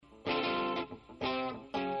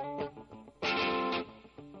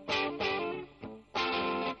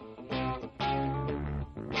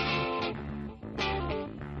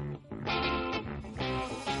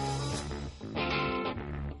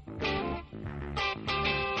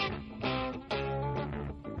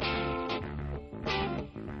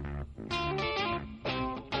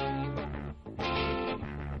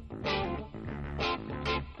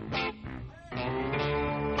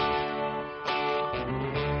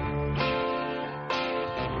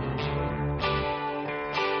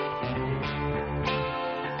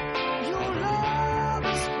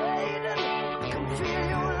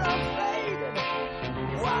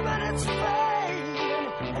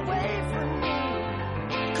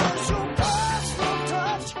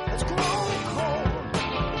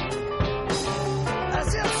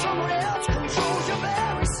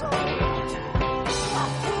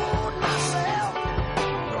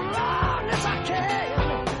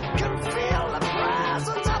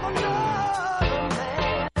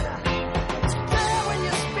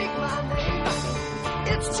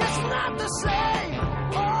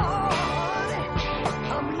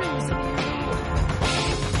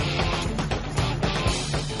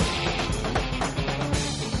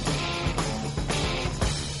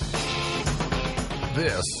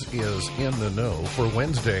This is In the Know for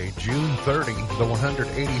Wednesday, June 30, the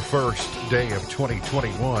 181st day of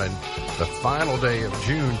 2021, the final day of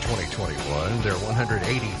June 2021. There are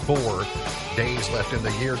 184 days left in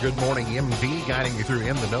the year. Good morning, MD, guiding you through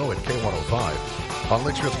In the Know at K105. On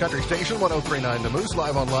Litchfield's Country Station, 103.9 The Moose,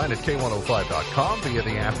 live online at K105.com via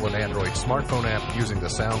the Apple and Android smartphone app using the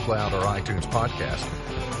SoundCloud or iTunes podcast.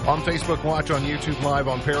 On Facebook, watch on YouTube Live,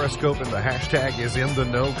 on Periscope, and the hashtag is In the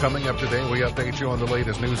Know. Coming up today, we update you on the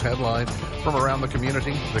latest news headlines from around the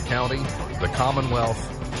community, the county, the Commonwealth,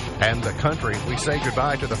 and the country. We say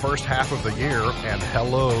goodbye to the first half of the year and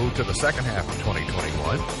hello to the second half of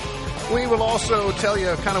 2021. We will also tell you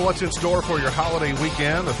kind of what's in store for your holiday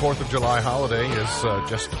weekend. The 4th of July holiday is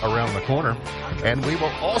just around the corner. And we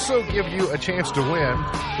will also give you a chance to win.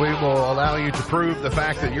 We will allow you to prove the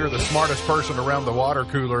fact that you're the smartest person around the water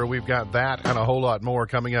cooler. We've got that and a whole lot more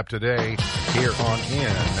coming up today here on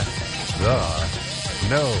In the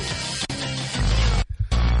Know.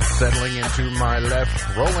 Settling into my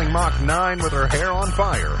left, rolling Mach 9 with her hair on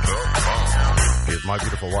fire, is my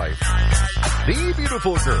beautiful wife, the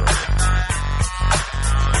beautiful girl.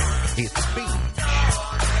 It's Beach.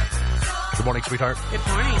 Good morning, sweetheart. Good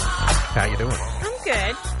morning. How you doing? I'm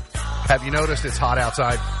good. Have you noticed it's hot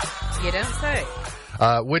outside? You don't say.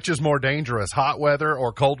 Which is more dangerous, hot weather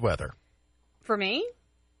or cold weather? For me?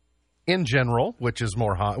 In general, which is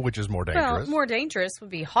more hot, which is more dangerous? Well, more dangerous would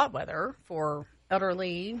be hot weather for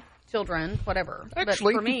elderly, children, whatever.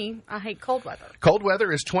 Actually, but for me, I hate cold weather. Cold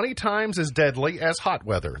weather is 20 times as deadly as hot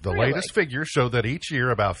weather. The Really? latest figures show that each year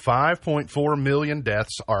about 5.4 million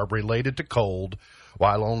deaths are related to cold,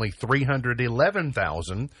 while only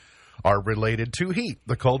 311,000 are related to heat.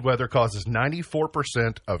 The cold weather causes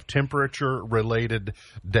 94% of temperature-related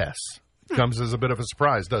deaths. Comes as a bit of a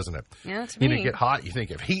surprise, doesn't it? Yeah, to You me. get hot, you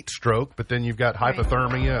think of heat stroke, but then you've got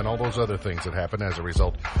hypothermia and all those other things that happen as a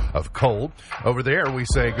result of cold. Over there, we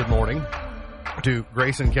say good morning to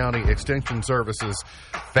Grayson County Extension Services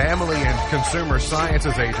Family and Consumer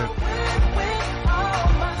Sciences Agent,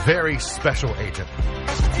 very special agent,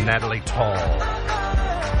 Natalie Tall.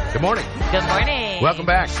 Good morning. Good morning. Welcome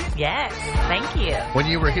back. Yes, thank you. When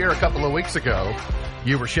you were here a couple of weeks ago,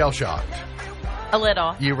 you were shell-shocked. A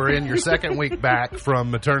little. You were in your second week back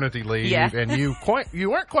from maternity leave, Yeah. and you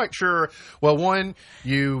weren't quite sure. Well, one,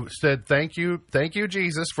 you said, thank you,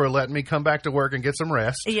 Jesus, for letting me come back to work and get some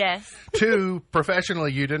rest. Yes. Two,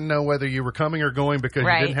 professionally, you didn't know whether you were coming or going because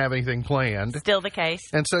Right. you didn't have anything planned. Still the case.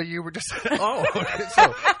 And so you were just,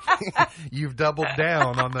 so you've doubled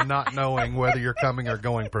down on the not knowing whether you're coming or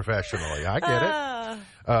going professionally. I get it.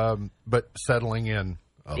 But settling in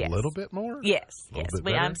a Yes. little bit more? Yes, A little yes. bit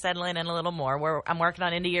better? I'm settling in a little more. I'm working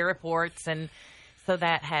on end-of-year reports, and so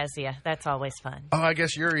that has, that's always fun. Oh, I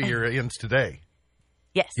guess your year ends today.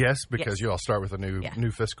 Yes. Yes, because you all start with a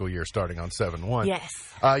new fiscal year starting on 7/1. Yes.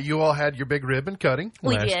 You all had your big ribbon cutting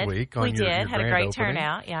We last did. week. On We your did. Your Had a grand great opening.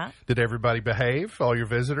 turnout, yeah. Did everybody behave? All your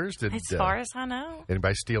visitors? Did As far as I know.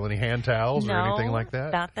 anybody steal any hand towels No, or anything like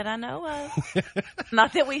that? Not that I know of.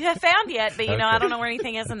 Not that we have found yet, but, Okay. I don't know where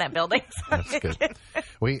anything is in that building. So. That's good.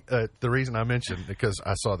 We the reason I mentioned, because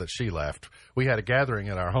I saw that she laughed, we had a gathering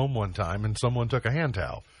at our home one time and someone took a hand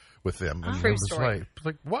towel with them. And True it was story.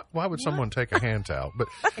 like what? Why would someone take a hand towel? But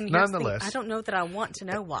And here's the thing, nonetheless, I don't know that I want to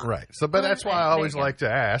know why. right. So, but that's why I There always you go. like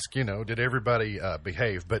to ask, did everybody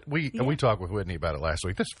behave? But we talked with Whitney about it last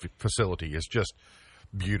week. This facility is just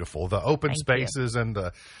beautiful. The open Thank you. spaces and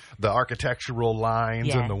the architectural lines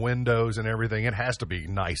Yeah. and the windows and everything. It has to be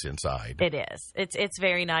nice inside. It is. It's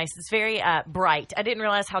very nice. It's very bright. I didn't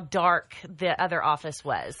realize how dark the other office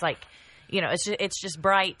was. Like, it's just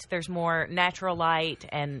bright. There's more natural light,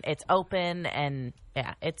 and it's open, and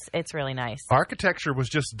yeah, it's really nice. Architecture was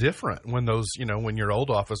just different when when your old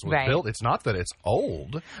office was Right. built. It's not that it's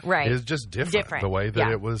old, Right. It's just different. The way that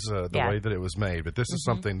Yeah. it was, Yeah. way that it was made. But this is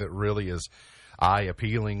something that really is eye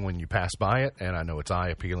appealing when you pass by it, and I know it's eye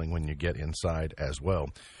appealing when you get inside as well.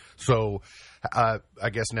 So, I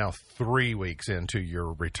guess now 3 weeks into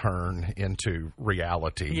your return into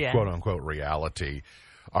reality, Yeah. quote unquote reality,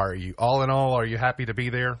 are you all in all? Are you happy to be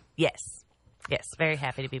there? Yes. Yes. Very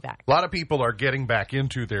happy to be back. A lot of people are getting back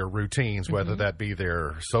into their routines, whether Mm-hmm. that be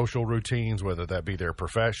their social routines, whether that be their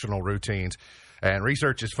professional routines. And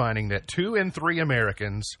research is finding that 2 in 3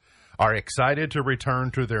 Americans are excited to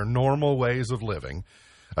return to their normal ways of living.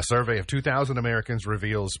 A survey of 2,000 Americans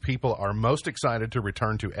reveals people are most excited to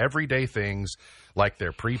return to everyday things like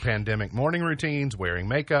their pre-pandemic morning routines, wearing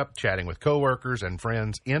makeup, chatting with coworkers and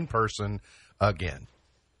friends in person again.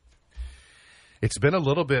 It's been a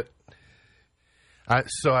little bit...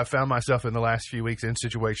 So I found myself in the last few weeks in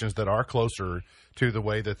situations that are closer to the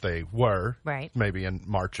way that they were, Right. maybe in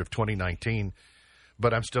March of 2019,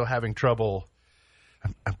 but I'm still having trouble.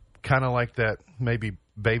 I'm kind of like that maybe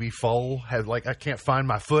baby foal has like, I can't find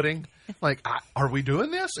my footing. Like, are we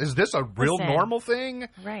doing this? Is this a real Listen, normal thing?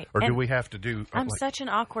 right. Or do And we have to do? I'm like, such an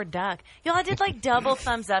awkward duck. Y'all, I did like double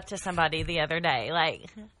thumbs up to somebody the other day. Like,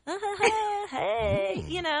 hey,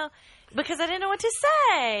 because I didn't know what to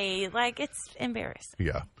say. Like, it's embarrassing.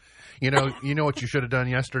 Yeah. You know what you should have done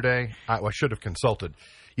yesterday? I should have consulted.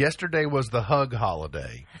 Yesterday was the hug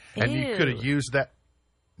holiday. And you could have Ew. used that.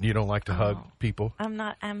 You don't like to hug people? I'm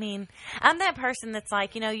that person that's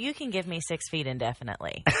like, you can give me 6 feet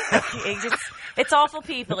indefinitely. It's awful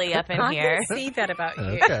people-y up in I here. can see that about you.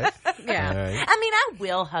 Okay. Yeah. All right. I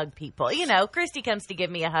will hug people. Christy comes to give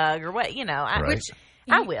me a hug or what, Right.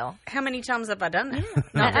 I will. How many times have I done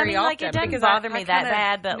that? Not very often. Like, it doesn't because bother I me that kinda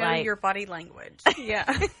bad, but know like your body language.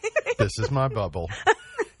 Yeah. This is my bubble.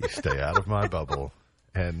 You stay out of my bubble.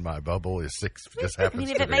 And my bubble is 6, just happens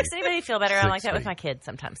if to it be. makes anybody feel better, I like 6 that with feet. my kids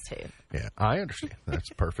sometimes too. Yeah, I understand. That's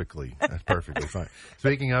perfectly fine.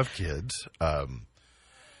 Speaking of kids,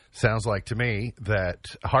 sounds like to me that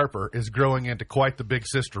Harper is growing into quite the big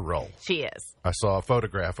sister role. She is. I saw a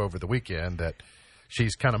photograph over the weekend that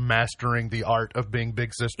she's kind of mastering the art of being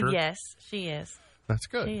big sister. Yes, she is. That's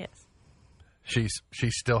good. She is.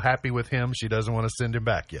 She's still happy with him. She doesn't want to send him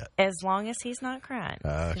back yet. As long as he's not crying.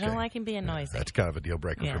 Okay. She don't like him being noisy. That's kind of a deal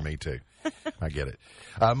breaker Yeah. for me, too. I get it.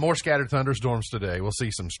 More scattered thunderstorms today. We'll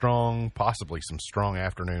see possibly some strong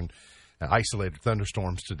afternoon isolated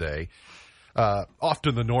thunderstorms today. Off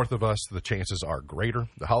to the north of us, the chances are greater.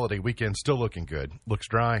 The holiday weekend still looking good. Looks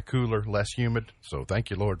dry, cooler, less humid. So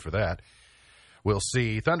thank you, Lord, for that. We'll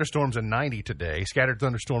see thunderstorms at 90 today. Scattered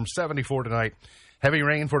thunderstorms 74 tonight. Heavy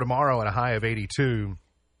rain for tomorrow and a high of 82.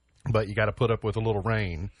 But you got to put up with a little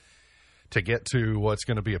rain to get to what's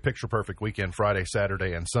going to be a picture-perfect weekend Friday,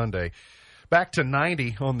 Saturday, and Sunday. Back to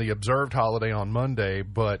 90 on the observed holiday on Monday,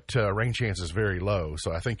 but rain chances very low.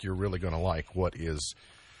 So I think you're really going to like what is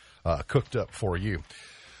cooked up for you.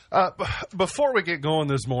 Before we get going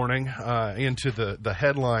this morning into the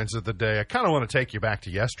headlines of the day, I kind of want to take you back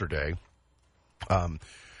to yesterday.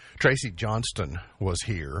 Tracy Johnston was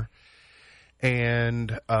here,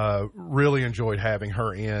 and really enjoyed having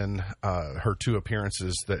her in her 2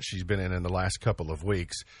 appearances that she's been in the last couple of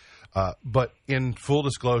weeks. But in full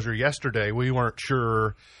disclosure, yesterday we weren't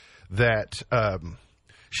sure that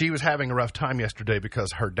she was having a rough time yesterday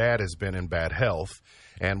because her dad has been in bad health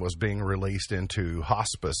and was being released into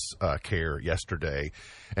hospice care yesterday.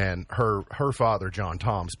 And her father, John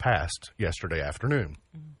Toms, passed yesterday afternoon.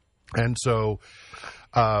 And so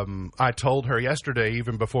I told her yesterday,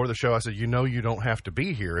 even before the show, I said, you don't have to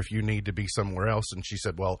be here if you need to be somewhere else. And she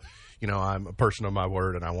said, well, I'm a person of my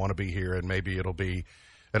word and I want to be here, and maybe it'll be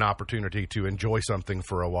an opportunity to enjoy something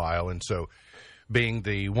for a while. And so being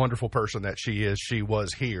the wonderful person that she is, she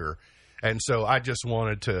was here. And so I just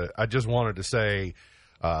wanted to say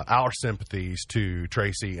our sympathies to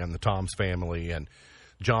Tracy and the Toms family. And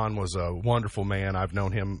John was a wonderful man. I've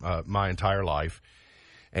known him my entire life.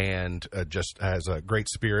 And just has a great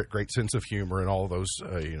spirit, great sense of humor, and all those.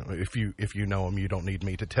 If you know him, you don't need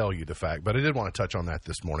me to tell you the fact. But I did want to touch on that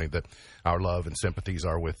this morning. That our love and sympathies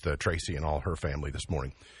are with Tracy and all her family this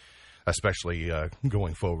morning, especially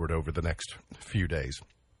going forward over the next few days.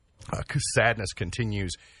 Sadness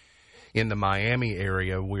continues in the Miami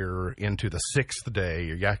area. We're into the 6th day.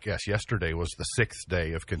 I guess yesterday was the 6th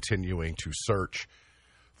day of continuing to search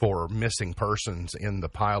for missing persons in the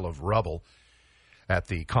pile of rubble at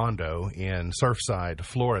the condo in Surfside,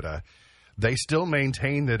 Florida. They still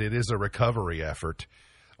maintain that it is a recovery effort,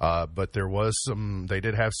 but they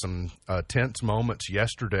did have some tense moments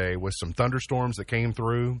yesterday with some thunderstorms that came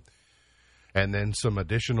through, and then some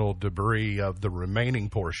additional debris of the remaining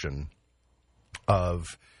portion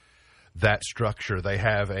of that structure. They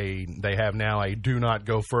have now a do not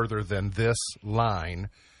go further than this line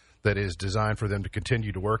that is designed for them to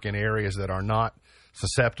continue to work in areas that are not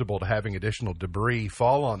susceptible to having additional debris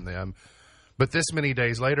fall on them. But this many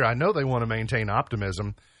days later, I know they want to maintain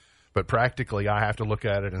optimism, but practically I have to look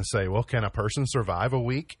at it and say, well, can a person survive a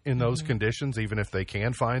week in those conditions, even if they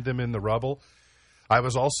can find them in the rubble? I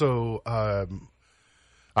also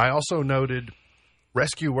noted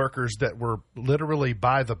rescue workers that were literally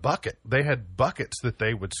by the bucket. They had buckets that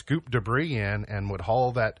they would scoop debris in and would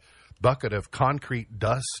haul that bucket of concrete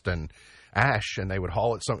dust and ash, and they would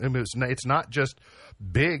haul it. It's not just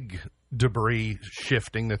big debris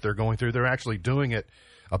shifting that they're going through. They're actually doing it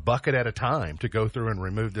a bucket at a time to go through and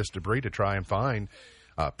remove this debris to try and find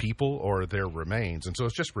people or their remains. And so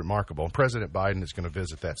it's just remarkable. And President Biden is going to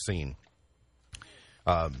visit that scene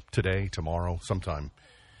today, tomorrow, sometime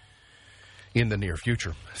in the near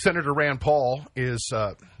future. Senator Rand Paul is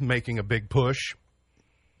making a big push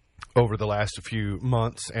over the last few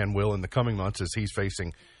months and will in the coming months as he's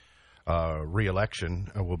facing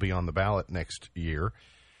re-election, will be on the ballot next year.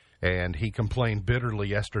 And he complained bitterly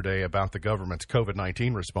yesterday about the government's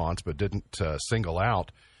COVID-19 response, but didn't single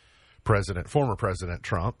out former President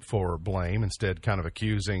Trump for blame, instead kind of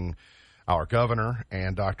accusing our governor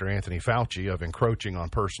and Dr. Anthony Fauci of encroaching on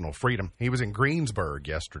personal freedom. He was in Greensburg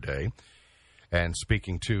yesterday and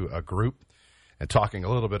speaking to a group and talking a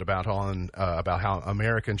little bit about how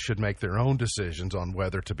Americans should make their own decisions on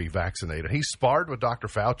whether to be vaccinated. He sparred with Dr.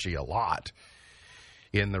 Fauci a lot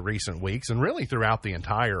in the recent weeks and really throughout the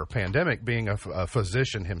entire pandemic. Being a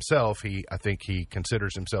physician himself, I think he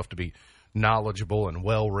considers himself to be knowledgeable and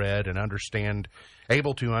well-read and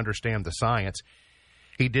able to understand the science.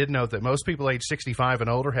 He did note that most people age 65 and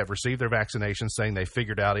older have received their vaccinations, saying they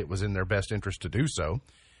figured out it was in their best interest to do so.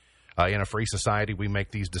 In a free society, we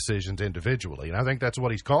make these decisions individually. And I think that's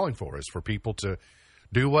what he's calling for, is for people to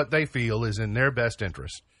do what they feel is in their best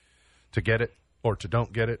interest, to get it or to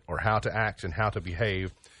don't get it, or how to act and how to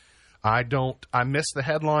behave. I missed the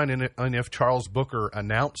headline and if Charles Booker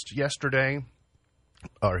announced yesterday,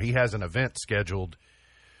 or he has an event scheduled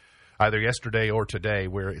either yesterday or today,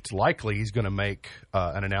 where it's likely he's going to make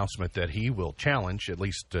an announcement that he will challenge, at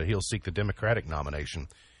least he'll seek the Democratic nomination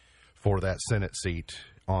for that Senate seat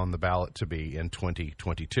on the ballot to be in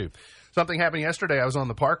 2022. Something happened yesterday. I was on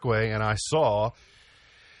the Parkway and I saw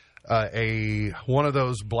one of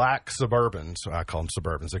those black Suburbans. I call them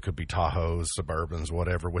Suburbans. They could be Tahoes, Suburbans,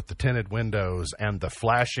 whatever, with the tinted windows and the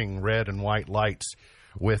flashing red and white lights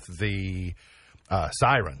with the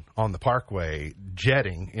siren on the Parkway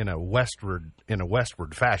jetting in a westward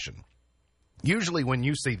fashion. Usually when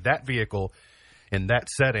you see that vehicle in that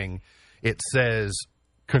setting, it says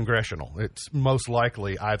congressional. It's most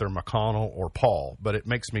likely either McConnell or Paul, but it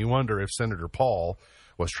makes me wonder if Senator Paul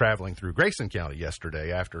was traveling through Grayson County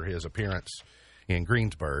yesterday after his appearance in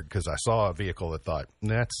Greensburg, because I saw a vehicle that thought,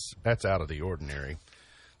 that's out of the ordinary.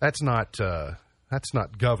 That's not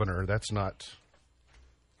governor. That's not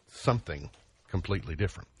something completely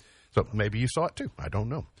different. So maybe you saw it too. I don't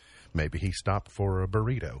know. Maybe he stopped for a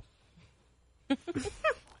burrito.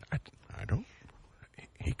 I don't.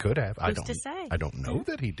 He could have. Who's to say? I don't know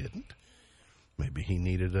that he didn't. Maybe he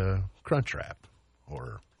needed a Crunch Wrap,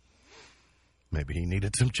 or maybe he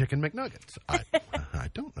needed some chicken McNuggets. I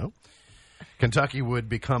don't know. Kentucky would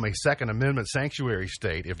become a Second Amendment sanctuary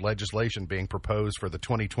state if legislation being proposed for the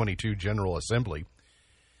 2022 General Assembly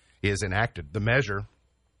is enacted. The measure,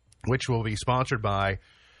 which will be sponsored by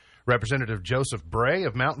Representative Joseph Bray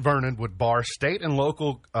of Mount Vernon, would bar state and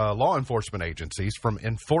local law enforcement agencies from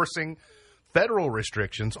enforcing federal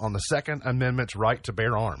restrictions on the Second Amendment's right to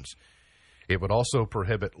bear arms. It would also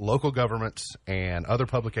prohibit local governments and other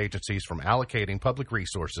public agencies from allocating public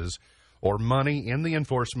resources or money in the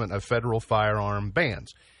enforcement of federal firearm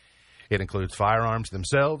bans. It includes firearms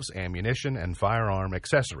themselves, ammunition, and firearm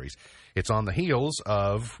accessories. It's on the heels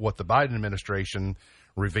of what the Biden administration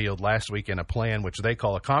revealed last week in a plan which they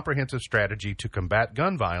call a comprehensive strategy to combat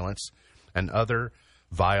gun violence and other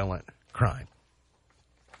violent crime.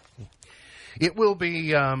 It will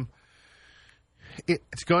be,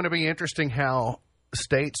 it's going to be interesting how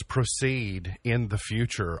states proceed in the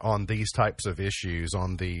future on these types of issues,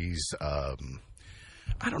 on these, I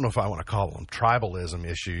don't know if I want to call them tribalism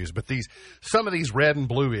issues, but some of these red and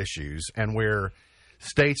blue issues, and where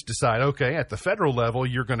states decide, okay, at the federal level,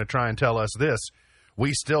 you're going to try and tell us this.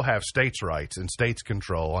 We still have states' rights and states'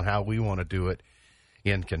 control on how we want to do it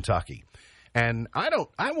in Kentucky. And I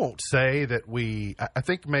won't say that I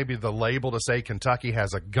think maybe the label to say Kentucky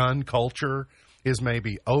has a gun culture is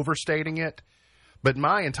maybe overstating it. But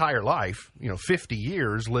my entire life, 50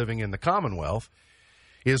 years living in the Commonwealth,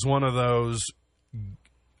 is one of those,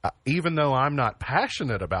 even though I'm not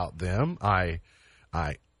passionate about them, I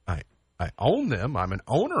own them. I'm an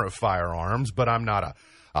owner of firearms, but I'm not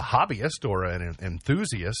a hobbyist or an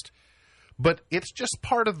enthusiast. But it's just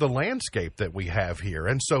part of the landscape that we have here.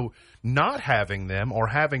 And so not having them or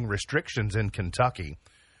having restrictions in Kentucky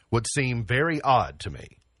would seem very odd to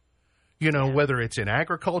me. Whether it's in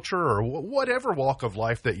agriculture or whatever walk of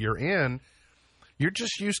life that you're in, you're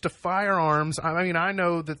just used to firearms. I mean, I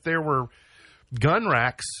know that there were gun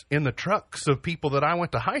racks in the trucks of people that I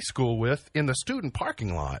went to high school with in the student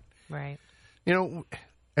parking lot. Right.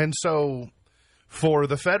 And so for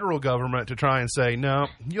the federal government to try and say, no,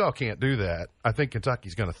 you all can't do that, I think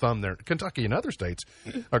Kentucky and other states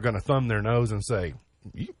are going to thumb their nose and say,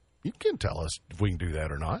 you can tell us if we can do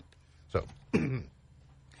that or not. So,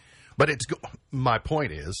 but my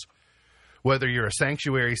point is, whether you're a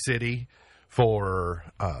sanctuary city for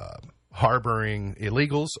harboring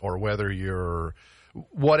illegals, or whether you're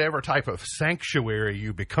whatever type of sanctuary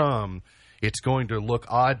you become, it's going to look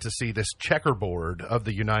odd to see this checkerboard of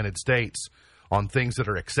the United States on things that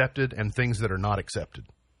are accepted and things that are not accepted.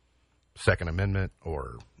 Second Amendment,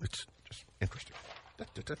 or it's just interesting.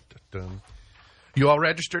 You all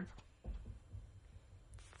registered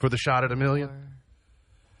for the shot at $1 million?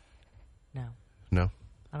 No. No.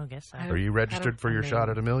 I don't guess so. Are you registered for your shot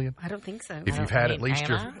at $1 million? I don't think so. If you've had at least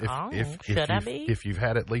if you've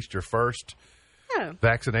had at least your first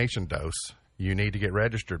vaccination dose, you need to get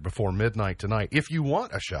registered before midnight tonight if you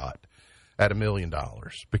want a shot at $1 million,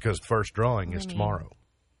 because the first drawing is tomorrow.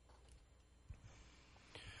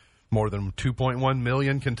 More than 2.1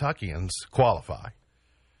 million Kentuckians qualify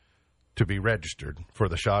to be registered for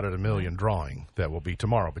the shot at $1 million drawing that will be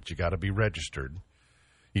tomorrow, but you got to be registered.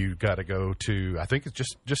 You got to go to, I think it's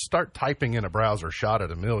just start typing in a browser shot at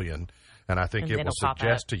 $1 million, and I think it will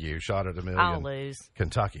suggest to you shot at $1 million. I'll lose.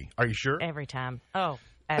 Kentucky. Are you sure? Every time. Oh,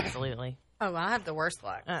 absolutely. Oh, I have the worst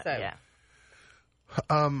luck. Yeah.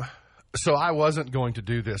 So I wasn't going to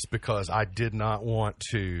do this because I didn't want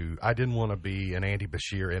to be an Andy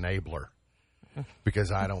Bashir enabler,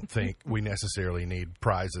 because I don't think we necessarily need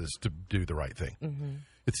prizes to do the right thing. Mm-hmm.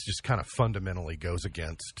 It's just kind of fundamentally goes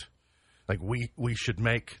against, like, we should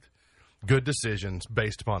make good decisions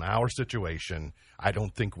based upon our situation. I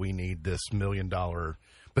don't think we need this $1 million.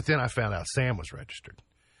 But then I found out Sam was registered.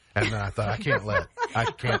 And then I thought, I can't.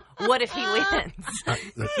 What if he wins?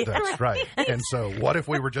 That's right. And so, what if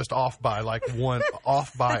we were just off by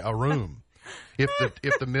a room? If the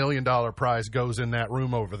 $1 million prize goes in that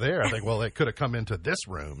room over there, I think, well, it could have come into this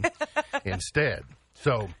room instead.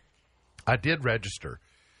 So, I did register.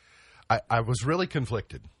 I was really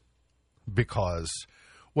conflicted because,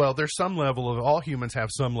 well, there's some level of, all humans have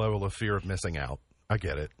some level of fear of missing out. I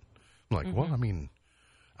get it. I'm like, well, I mean,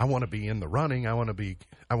 I want to be in the running. I want to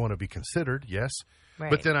be considered. Yes. Right.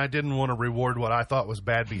 But then I didn't want to reward what I thought was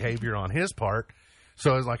bad behavior on his part.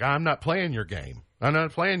 So I was like, I'm not playing your game. I'm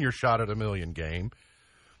not playing your shot at $1 million game.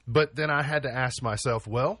 But then I had to ask myself,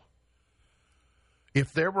 well,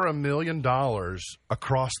 if there were $1 million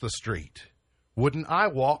across the street, wouldn't I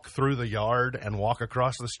walk through the yard and walk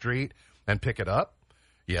across the street and pick it up?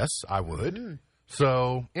 Yes, I would. Mm.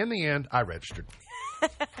 So in the end, I registered.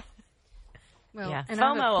 Well, yeah, and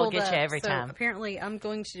FOMO will get you every time. Apparently, I'm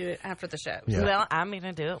going to do it after the show. Yeah. Well, I'm going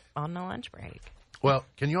to do it on the lunch break. Well,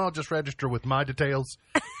 can you all just register with my details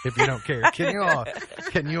if you don't care?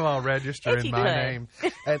 Can you all register in my name?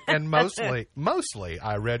 And mostly,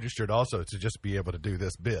 I registered also to just be able to do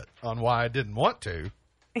this bit on why I didn't want to,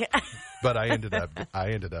 but I ended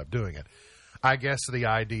up doing it. I guess the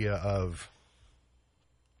idea of,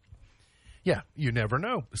 you never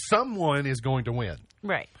know. Someone is going to win.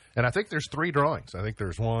 Right. And I think there's 3 drawings. I think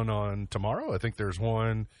there's one on tomorrow. I think there's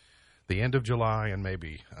one the end of July, and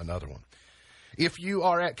maybe another one. If you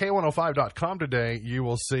are at K105.com today, you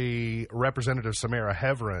will see Representative Samara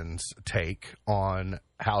Heveren's take on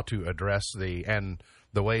how to address the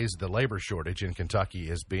ways the labor shortage in Kentucky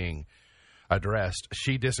is being addressed.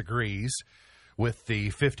 She disagrees with the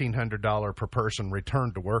 $1,500 per person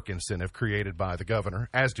return to work incentive created by the governor,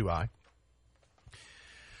 as do I.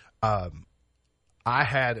 I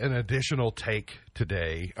had an additional take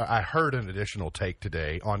today. I heard an additional take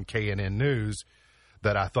today on KNN News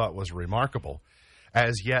that I thought was remarkable,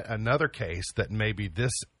 as yet another case that maybe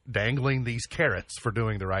this dangling these carrots for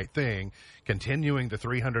doing the right thing, continuing the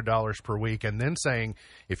 $300 per week, and then saying,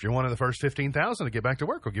 if you're one of the first 15,000 to get back to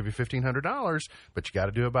work, we'll give you $1,500, but you got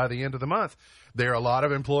to do it by the end of the month. There are a lot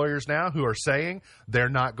of employers now who are saying they're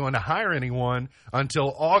not going to hire anyone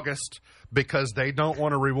until August because they don't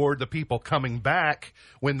want to reward the people coming back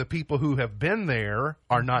when the people who have been there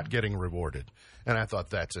are not getting rewarded. And I thought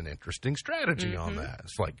that's an interesting strategy on that.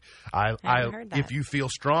 It's like, if you feel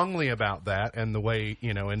strongly about that and the way,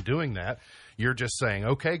 in doing that, you're just saying,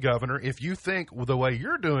 okay, Governor, if you think the way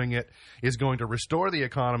you're doing it is going to restore the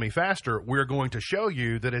economy faster, we're going to show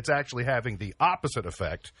you that it's actually having the opposite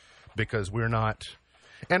effect because we're not.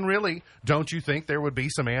 And really, don't you think there would be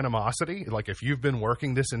some animosity? Like if you've been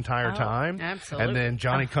working this entire time, absolutely. And then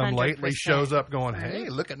Johnny come 100%. Lately shows up going, hey,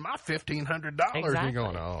 look at my $1,500. Exactly. And you're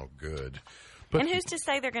going, oh, good. But and who's to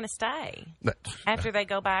say they're going to stay after they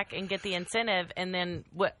go back and get the incentive, and then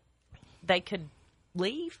what? They could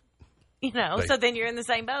leave, so then you're in the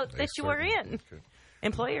same boat that you were in.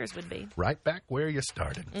 Employers would be. Right back where you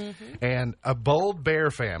started. And a bold bear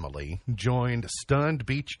family joined stunned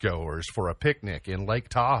beachgoers for a picnic in Lake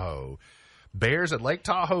Tahoe. Bears at Lake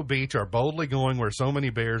Tahoe Beach are boldly going where so many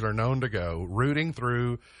bears are known to go, rooting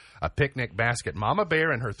through a picnic basket. Mama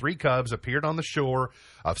Bear and her 3 cubs appeared on the shore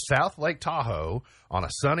of South Lake Tahoe on a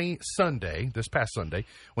sunny Sunday, this past Sunday,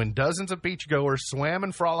 when dozens of beachgoers swam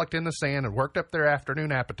and frolicked in the sand and worked up their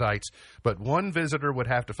afternoon appetites. But one visitor would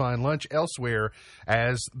have to find lunch elsewhere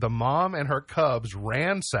as the mom and her cubs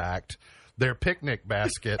ransacked their picnic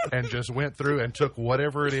basket and just went through and took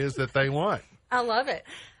whatever it is that they want. I love it.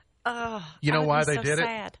 Oh, You know why they so did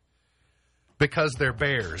sad. it? Because they're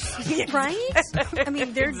bears. Right? I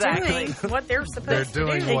mean, they're Exactly. doing what they're They're supposed to do.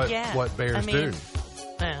 doing Yeah. what bears I mean, do.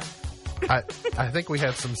 Yeah. I think we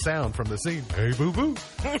have some sound from the scene. Hey, boo-boo,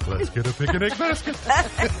 let's get a picnic basket.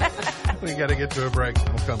 We got to get to a break.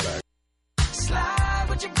 We'll come back. Slide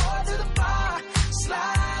with your boy to the bar.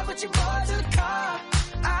 Slide with your boy to the car.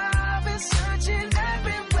 I've been searching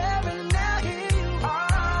everywhere and now here you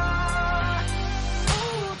are.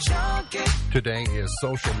 Ooh, chunky. Today is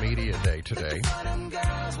Social Media Day today. For them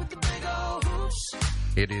girls with the big old hoops.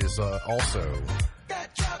 It is also,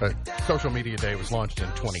 Social Media Day was launched in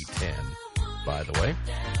 2010, by the way.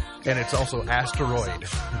 And it's also Asteroid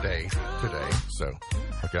Day today, so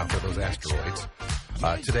look out for those asteroids.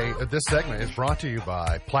 Today, this segment is brought to you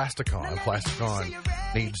by Plasticon. Plasticon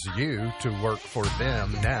needs you to work for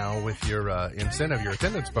them now with your incentive, your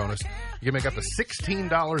attendance bonus. You can make up to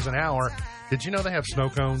 $16 an hour. Did you know they have snow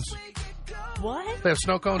cones? What? They have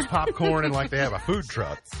snow cones, popcorn, and like they have a food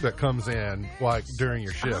truck that comes in like during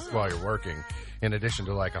your shift while you're working, in addition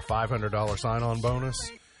to like a $500 sign-on bonus.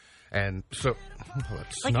 And so, Like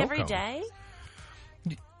snow every cone. day?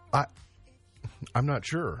 I'm not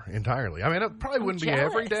sure entirely. I mean, it probably wouldn't be jealous.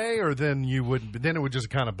 every day, or then it would just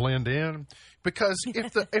kind of blend in. Because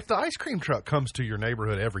if the ice cream truck comes to your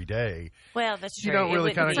neighborhood every day, Well, that's true. You don't It really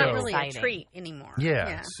wouldn't kinda It's be not go- really a exciting. treat anymore.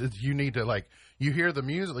 yeah, you need to like you hear the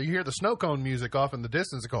music, you hear the snow cone music off in the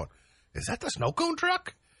distance, and going, "Is that the snow cone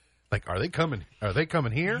truck? Like, are they coming? Are they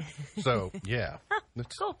coming here?" So yeah,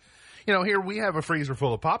 it's, Cool. You know, here we have a freezer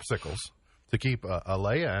full of popsicles to keep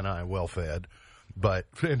Alea and I well fed. But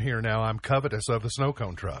in here now, I'm covetous of the snow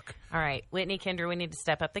cone truck. All right, Whitney, Kendra, we need to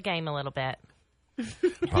step up the game a little bit.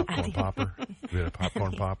 Popcorn popper. We had a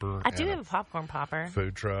popcorn popper. I do and have a popcorn popper.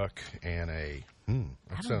 food truck and a.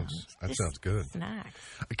 That Just sounds good. Snacks.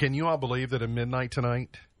 Can you all believe that at midnight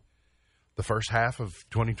tonight, the first half of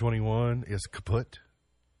 2021 is kaput?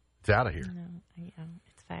 It's out of here. Yeah,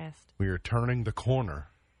 it's fast. We are turning the corner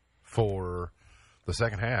for the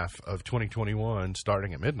second half of 2021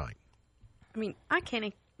 starting at midnight. I mean, I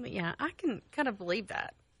can kind of believe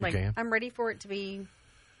that. Like, can? I'm ready for it to be,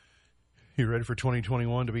 You ready for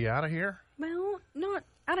 2021 to be out of here? well, not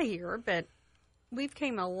out of here, but we've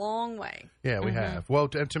came a long way. Yeah, we have. Well,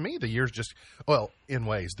 to me, the year's just, well, in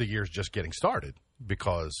ways, the year's just getting started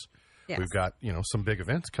because Yes. we've got, some big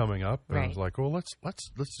events coming up. And I was Right. like, well,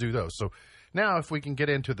 let's do those. So now if we can get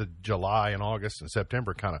into the July and August and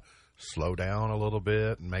September, kind of slow down a little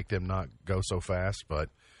bit and make them not go so fast, but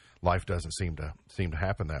life doesn't seem to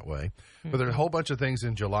happen that way. But there's a whole bunch of things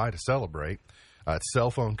in July to celebrate. It's Cell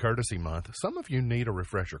Phone Courtesy Month. Some of you need a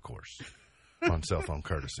refresher course on cell phone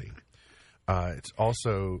courtesy. It's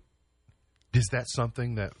also, is that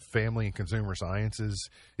something that Family and Consumer Sciences,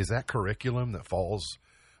 is that curriculum that falls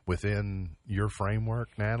within your framework,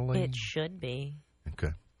 Natalie? It should be.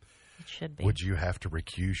 Okay. It should be. Would you have to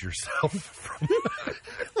recuse yourself from?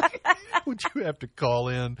 Would you have to call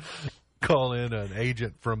in an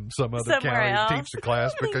agent from some other Somewhere county else? to teach the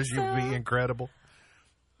class I think because you'd so. be incredible?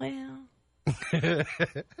 Well,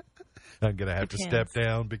 I'm going to have to step Depends.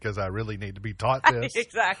 down because I really need to be taught this.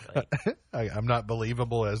 exactly. I'm not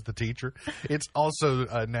believable as the teacher. It's also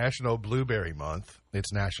National Blueberry Month.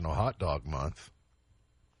 It's National Hot Dog Month.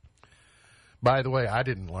 By the way, I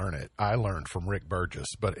didn't learn it. I learned from Rick Burgess.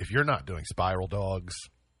 But if you're not doing spiral dogs,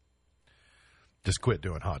 just quit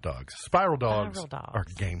doing hot dogs. Spiral dogs are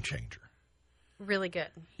a game changer. Really good.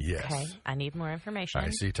 Yes. Okay, I need more information. All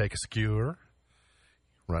right, so you take a skewer,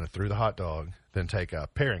 run it through the hot dog, then take a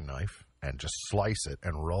paring knife and just slice it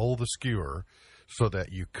and roll the skewer so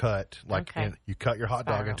that you cut you cut your hot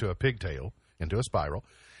dog Spiral. into a pigtail, into a spiral.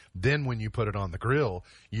 Then when you put it on the grill,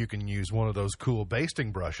 you can use one of those cool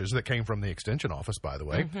basting brushes that came from the extension office, by the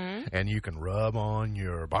way, and you can rub on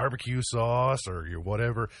your barbecue sauce or your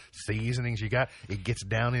whatever seasonings you got. It gets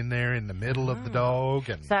down in there in the middle of the dog.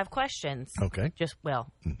 And So I have questions. okay. Just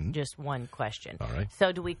just one question. All right.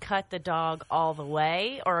 So do we cut the dog all the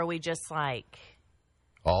way, or are we just like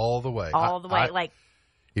All the way. all the way? Like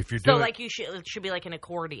If you're So doing like it should be like an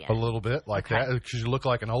accordion. a little bit like Okay. that, because you look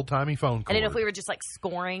like an old-timey phone cord. I didn't know if we were just like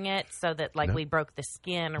scoring it so that like No. we broke the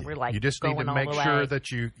skin, or we're like you just need going to all make the sure way. that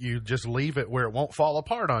you just leave it where it won't fall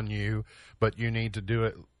apart on you, but you need to do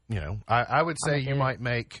it, I would say you might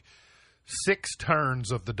make 6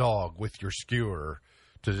 turns of the dog with your skewer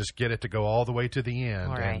to just get it to go all the way to the end,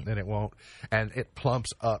 All right. and then it won't, and it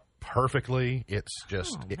plumps up perfectly. It's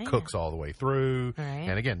just, it man. cooks all the way through. All right.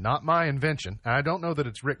 And again, not my invention. I don't know that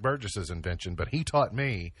it's Rick Burgess's invention, but he taught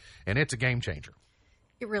me, and it's a game changer.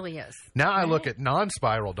 It really is. Now I look at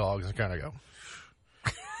non-spiral dogs and kind of go,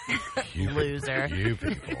 you Loser. You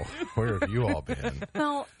people, where have you all been?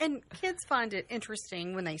 Well, and kids find it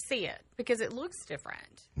interesting when they see it because it looks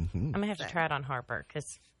different. I'm gonna have to try it on Harper because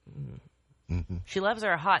Mm-hmm. she loves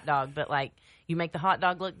her a hot dog, but like you make the hot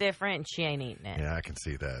dog look different, and she ain't eating it. Yeah, I can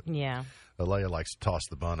see that. Yeah. Alea likes to toss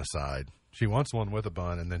the bun aside. She wants one with a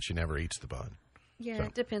bun, and then she never eats the bun. Yeah,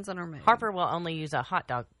 it depends on her mood. Harper will only use a hot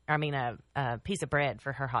dog. I mean, a piece of bread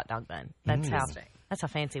for her hot dog bun. That's how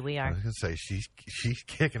fancy we I are. was going to say, she's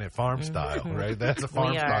kicking it farm style, right? That's a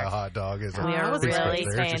farm We are. style hot dog, isn't it? We are Piece of bread. really There's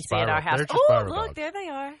your fancy at spiral- our house. there's your Oh, spiral look, dog. there they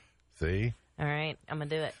are. See? All right, I'm gonna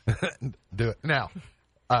do it. Do it. Now,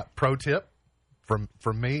 pro tip from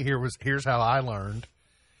me, here's how I learned.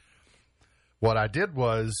 What I did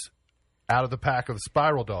was, out of the pack of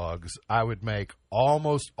spiral dogs, I would make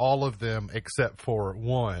almost all of them except for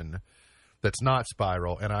one that's not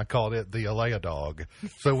spiral, and I called it the Alea dog.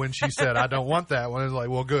 So when she said, I don't want that one, I was like,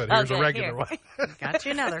 well, good. Here's good, a regular here. one. Got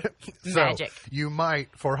you another. So Magic. you might,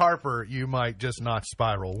 for Harper, you might just not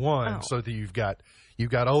spiral one, so that you've got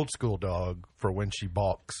old school dog for when she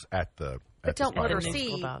balks at the. But don't let her New school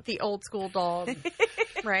see dog. the old school dog,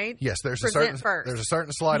 right? Yes, there's Present a first.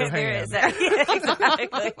 certain sleight of There hand. is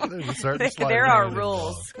exactly. There's a certain sleight There of are hand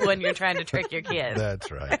rules involved. when you're trying to trick your kids. That's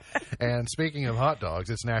right. And speaking of hot dogs,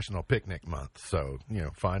 it's National Picnic Month. So,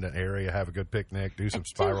 find an area, have a good picnic, do some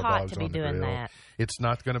It's too spiral hot dogs to be on the doing grill. that. It's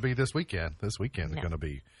not going to be this weekend. This weekend is going to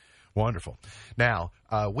be wonderful. Now,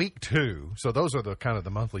 week 2, so those are the kind of the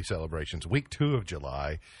monthly celebrations. Week 2 of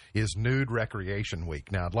July is Nude Recreation Week.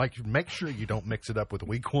 Now, I'd like you to make sure you don't mix it up with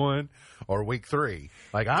week 1 or week 3.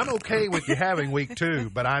 Like, I'm okay with you having week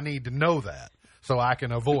 2, but I need to know that so I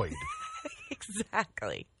can avoid.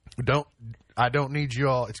 Exactly. I don't need you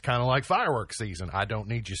all. It's kind of like fireworks season. I don't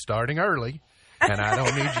need you starting early, and I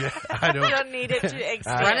don't need you. You don't need it to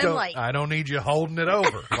extend. Running late. I don't need you holding it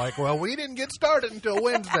over. Like, well, we didn't get started until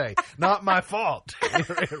Wednesday. Not my fault.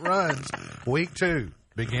 It runs week 2,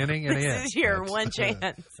 beginning and end. This is your That's- one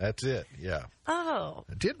chance. That's it. Yeah. Oh,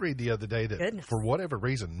 I did read the other day that Goodness. for whatever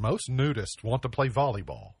reason, most nudists want to play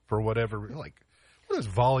volleyball. For whatever, like, what does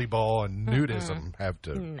volleyball and nudism have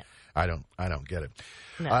to? No. I don't get it.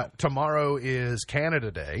 No. Tomorrow is Canada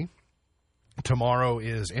Day. Tomorrow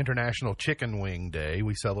is International Chicken Wing Day.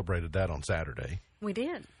 We celebrated that on Saturday. We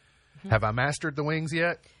did. Have I mastered the wings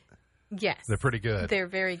yet? Yes. They're pretty good. They're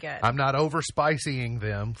very good. I'm not over spicying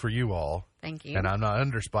them for you all, Thank you. and I'm not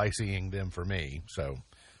under spicying them for me. So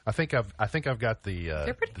I think I've got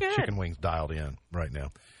the pretty good. chicken wings dialed in right now.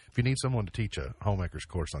 If you need someone to teach a homemaker's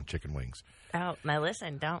course on chicken wings, oh, now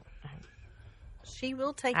listen, don't. She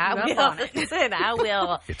will take you I up will. on it. Listen, I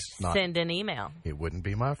will It's not- send an email. it wouldn't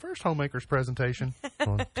be my first homemaker's presentation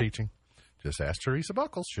on teaching. Just ask Teresa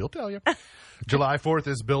Buckles. She'll tell you. July 4th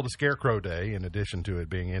is Build a Scarecrow Day, in addition to it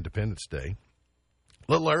being Independence Day.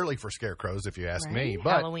 A little early for scarecrows, if you ask me.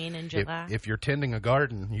 But Halloween in July. If you're tending a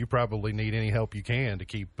garden, you probably need any help you can to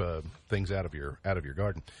keep things out of your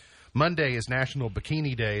garden. Monday is National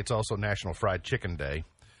Bikini Day. It's also National Fried Chicken Day.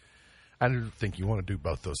 I don't think you want to do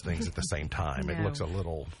both those things at the same time. It No. looks a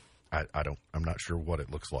little. I'm not sure what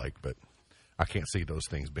it looks like, but I can't see those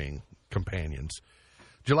things being companions.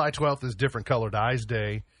 July 12th is Different Colored Eyes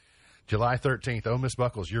Day. July 13th, oh, Miss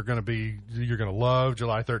Buckles, you're going to love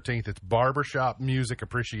July 13th. It's Barbershop Music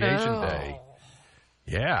Appreciation Day.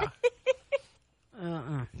 Yeah.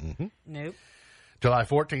 Nope. July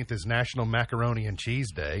 14th is National Macaroni and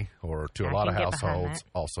Cheese Day, or to a I lot of can get behind households,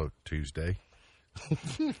 also Tuesday.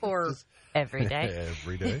 Or Every day.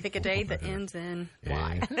 Every day. pick a day that ends in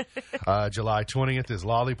Y. July 20th is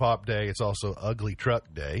Lollipop Day. It's also Ugly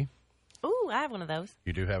Truck Day. Ooh, I have one of those.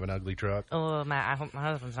 You do have an ugly truck? Oh, I hope my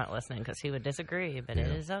husband's not listening because he would disagree, but it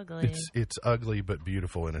is ugly. It's ugly but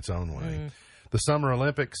beautiful in its own way. The Summer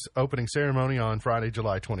Olympics opening ceremony on Friday,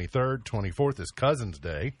 July 23rd. 24th is Cousins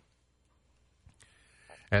Day.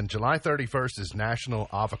 And July 31st is National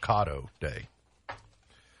Avocado Day.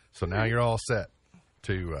 So now you're all set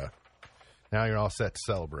to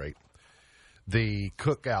celebrate. the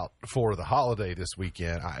cookout for the holiday this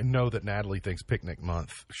weekend. I know that Natalie thinks picnic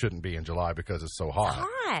month shouldn't be in July because it's so hot.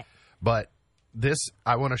 Hot. But this,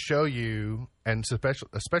 I want to show you, and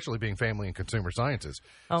especially being family and consumer sciences,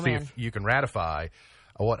 see if you can ratify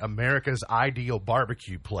what America's ideal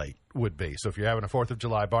barbecue plate would be. So if you're having a 4th of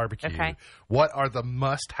July barbecue, what are the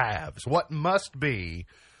must-haves? What must be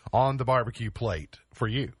on the barbecue plate for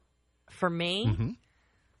you? For me? Mm-hmm.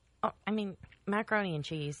 Oh, I mean, macaroni and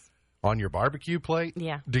cheese. On your barbecue plate?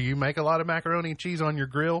 Yeah. Do you make a lot of macaroni and cheese on your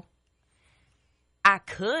grill? I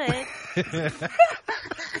could.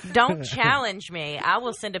 Don't challenge me. I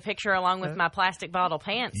will send a picture along with my plastic bottle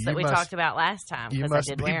pants that we talked about last time. You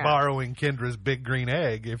must be borrowing Kendra's big green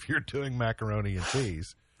egg if you're doing macaroni and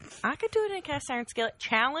cheese. I could do it in a cast iron skillet.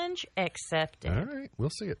 Challenge accepted. All right.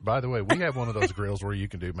 We'll see it. By the way, we have one of those grills where you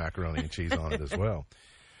can do macaroni and cheese on it as well.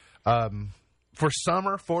 For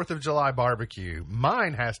summer 4th of July barbecue,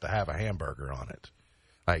 mine has to have a hamburger on it.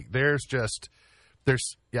 Like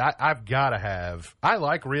I've got to have, I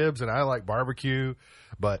like ribs and I like barbecue,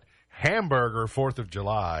 but hamburger 4th of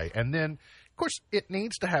July. And then, of course, it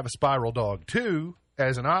needs to have a spiral dog too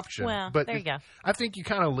as an option. Well, but there you go. I think you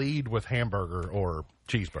kind of lead with hamburger or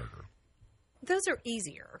cheeseburger. Those are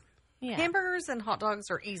easier. Yeah. Hamburgers and hot dogs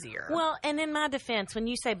are easier. Well, and in my defense, when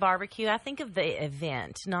you say barbecue, I think of the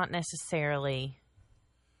event, not necessarily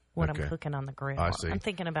what I'm cooking on the grill. I see. I'm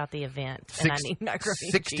thinking about the event, and I need macaroni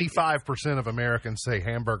and cheese. 65% of Americans say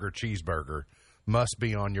hamburger, cheeseburger must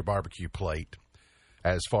be on your barbecue plate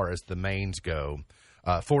as far as the mains go.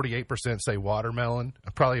 48% say watermelon.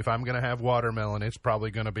 Probably if I'm going to have watermelon, it's probably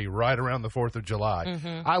going to be right around the 4th of July.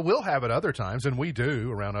 Mm-hmm. I will have it other times, and we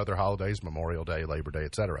do around other holidays, Memorial Day, Labor Day,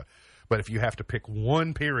 etc. But if you have to pick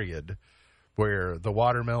one period where the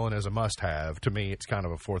watermelon is a must-have, to me, it's kind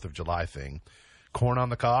of a 4th of July thing. Corn on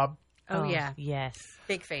the cob. Oh, yeah. Yes.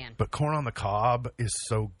 Big fan. But corn on the cob is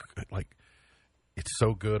so good. Like, it's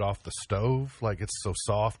so good off the stove. Like, it's so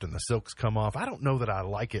soft and the silks come off. I don't know that I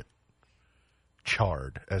like it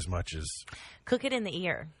charred as much as... Cook it in the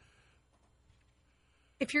ear.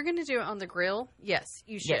 If you're going to do it on the grill, yes,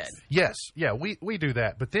 you should. Yes. Yeah, we do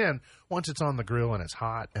that. But then, once it's on the grill and it's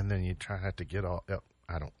hot, and then you try to have to get all...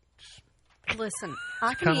 I don't... Listen,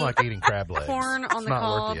 I can kind of eat like eating crab legs. corn on it's the not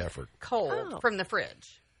cob worth the effort. cold from the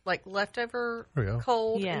fridge. Like leftover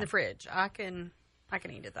cold in the fridge. I can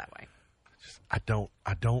eat it that way. I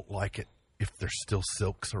don't like it if there's still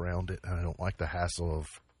silks around it, and I don't like the hassle of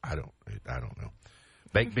I don't know.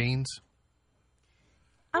 Baked beans?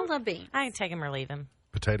 I love beans. I can take them or leave them.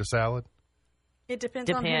 Potato salad? It depends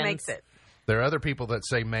on who makes it. There are other people that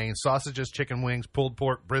say main sausages, chicken wings, pulled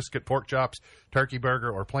pork, brisket, pork chops, turkey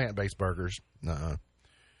burger, or plant-based burgers. No.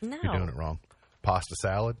 You're doing it wrong. Pasta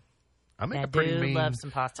salad? I love some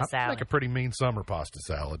pasta salad. I make a pretty mean summer pasta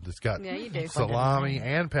salad. It's got you do. salami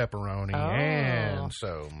and pepperoni and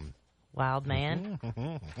so... Wild man.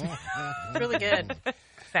 Really good.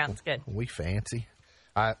 Sounds good. We fancy.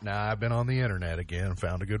 I've been on the internet again and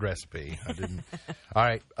found a good recipe. I didn't. All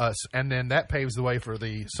right. And then that paves the way for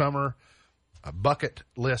the summer bucket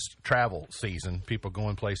list travel season. People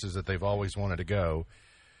going places that they've always wanted to go.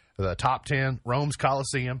 The top 10, Rome's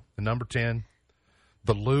Colosseum, the number 10.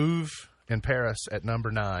 The Louvre in Paris at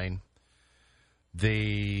number 9.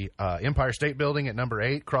 The Empire State Building at number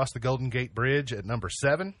 8. Cross the Golden Gate Bridge at number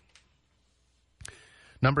 7.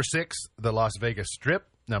 Number 6, the Las Vegas Strip.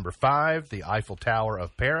 Number 5, the Eiffel Tower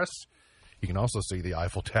of Paris. You can also see the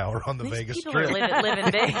Eiffel Tower on the Vegas Strip.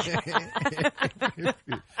 Living big.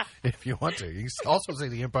 If you want to. You can also see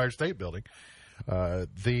the Empire State Building.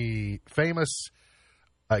 The famous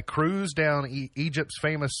cruise down Egypt's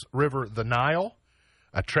famous river, the Nile.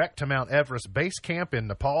 A trek to Mount Everest Base Camp in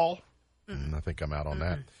Nepal. I think I'm out on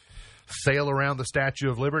that. Sail around the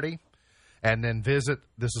Statue of Liberty. And then visit,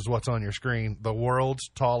 this is what's on your screen, the world's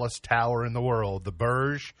tallest tower in the world, the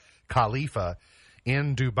Burj Khalifa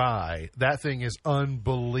in Dubai. That thing is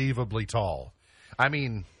unbelievably tall. I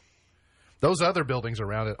mean, those other buildings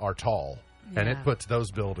around it are tall, and it puts those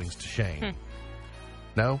buildings to shame.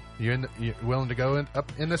 No? You willing to go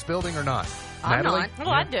up in this building or not? I'm Natalie? not. Well,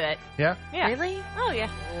 I'd do it. Yeah? Yeah. Really? Oh, yeah.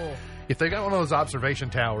 If they got one of those observation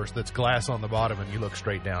towers that's glass on the bottom and you look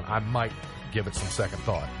straight down, I might give it some second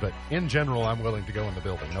thought. But in general, I'm willing to go in the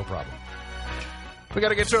building. No problem. We got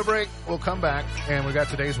to get to a break. We'll come back, and we got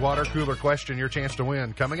today's water cooler question, your chance to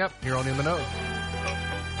win, coming up here on In the Know.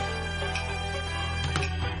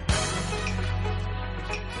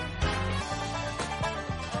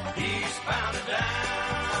 Eastbound and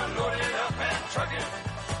down, loaded up and trucking.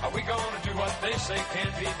 Are we going to do what they say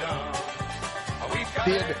can't be done?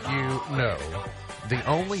 Did you know the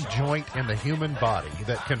only joint in the human body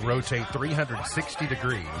that can rotate 360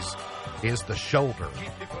 degrees is the shoulder.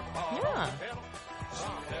 Yeah.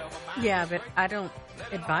 Yeah, but I don't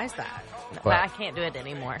advise that. But I can't do it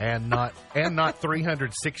anymore. And not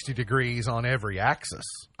 360 degrees on every axis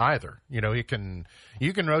either. You know, you can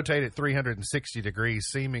rotate it 360 degrees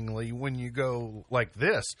seemingly when you go like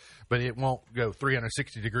this, but it won't go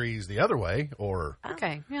 360 degrees the other way. Or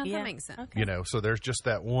okay, yeah, that makes sense. Okay. You know, so there's just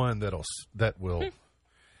that one that will.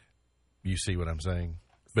 You see what I'm saying?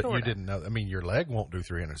 But Sorta. You didn't know. I mean, your leg won't do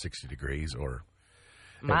 360 degrees, or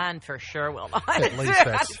mine for sure will not. At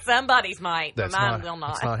least somebody's might, but mine will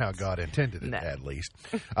not. That's not how God intended it, at least.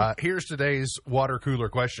 Here's today's water cooler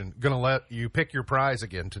question. Going to let you pick your prize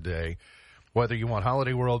again today, whether you want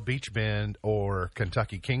Holiday World, Beach Bend, or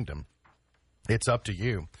Kentucky Kingdom. It's up to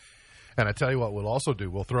you. And I tell you what we'll also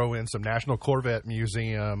do. We'll throw in some National Corvette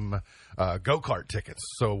Museum go-kart tickets.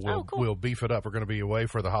 So we'll beef it up. We're going to be away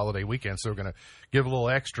for the holiday weekend, so we're going to give a little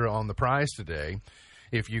extra on the prize today.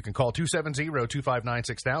 If you can call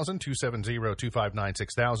 270-259-6000,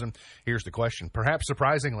 270-259-6000. Here's the question. Perhaps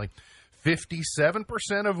surprisingly, 57%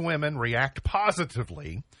 of women react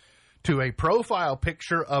positively to a profile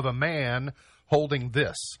picture of a man holding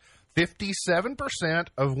this. 57%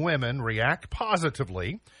 of women react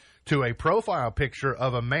positively to a profile picture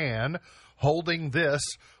of a man holding this.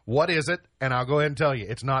 What is it? And I'll go ahead and tell you,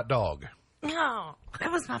 it's not dog. No,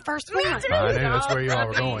 that was my first one. I knew that's where you all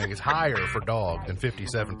were going. It's higher for dog than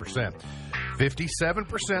 57%.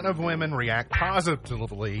 57% of women react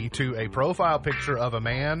positively to a profile picture of a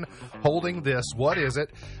man holding this. What is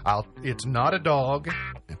it? It's not a dog.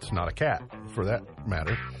 It's not a cat, for that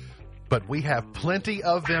matter. But we have plenty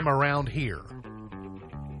of them around here.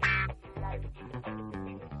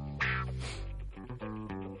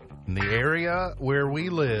 In the area where we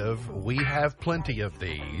live, we have plenty of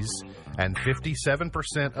these, and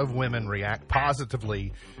 57% of women react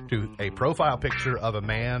positively to a profile picture of a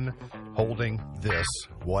man holding this.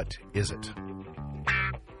 What is it?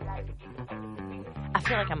 I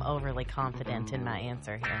feel like I'm overly confident in my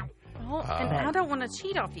answer here. Well, and I don't want to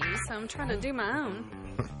cheat off you, so I'm trying to do my own.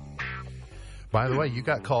 By the way, you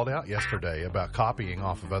got called out yesterday about copying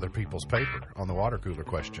off of other people's paper on the water cooler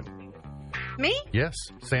question. Me? Yes.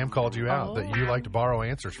 Sam called you out that you like to borrow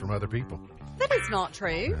answers from other people. That is not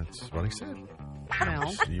true. That's what he said.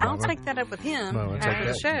 Well, I'll take that up with him after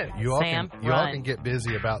the show. You all can get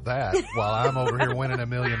busy about that while I'm over here winning $1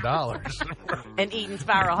 million. And eating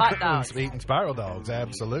Spiral hot dogs. Eating Spiral dogs,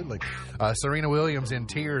 absolutely. Serena Williams in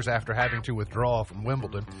tears after having to withdraw from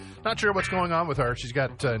Wimbledon. Not sure what's going on with her. She's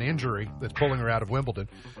got an injury that's pulling her out of Wimbledon,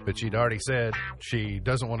 but she'd already said she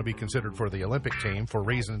doesn't want to be considered for the Olympic team for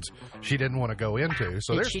reasons she didn't want to go into.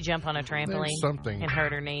 So did she jump on a trampoline and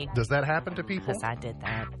hurt her knee? Does that happen to people? Yes, I did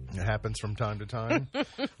that. It happens from time to time.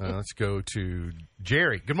 Let's go to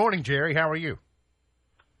Jerry. Good morning, Jerry. How are you?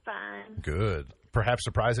 Fine. Good. Perhaps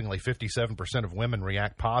surprisingly, 57% of women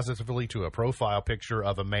react positively to a profile picture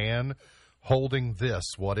of a man holding this.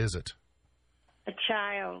 What is it? A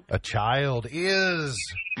child. A child is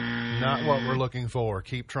not what we're looking for.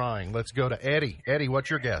 Keep trying. Let's go to Eddie. Eddie, what's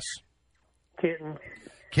your guess? Kitten.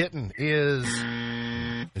 Kitten is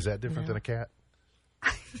that different than a cat?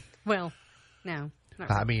 Well, no.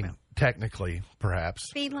 I mean, technically, perhaps.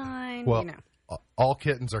 Feline, well, all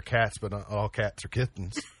kittens are cats, but not all cats are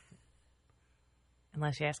kittens.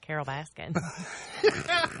 Unless you ask Carol Baskin.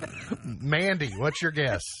 Mandy, what's your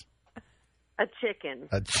guess? A chicken.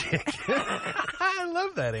 A chicken. I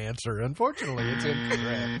love that answer. Unfortunately, it's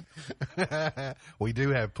incorrect. We do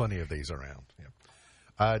have plenty of these around.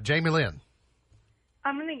 Yeah. Jamie Lynn.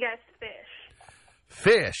 I'm going to guess fish.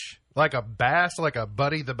 Fish? Like a bass, like a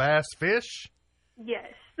Buddy the Bass fish?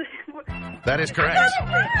 Yes. That is correct.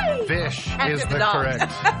 Fish is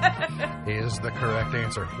the correct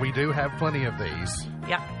answer. We do have plenty of these.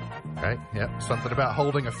 Yep. Right? Yep. Something about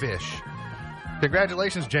holding a fish.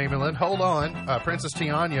 Congratulations, Jamie Lynn. Hold on. Princess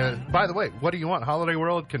Tiana. By the way, what do you want? Holiday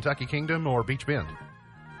World, Kentucky Kingdom, or Beach Bend?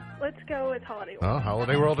 Let's go with Holiday World. Oh,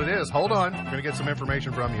 Holiday World it is. Hold on. I'm going to get some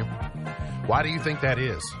information from you. Why do you think that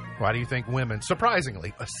is? Why do you think women,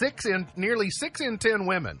 surprisingly, nearly 6 in 10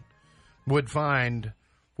 women would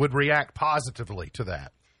react positively to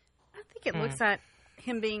that? I think it looks at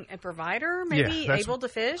him being a provider, maybe able to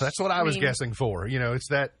fish. That's what I was guessing for. You know, it's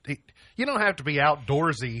that you don't have to be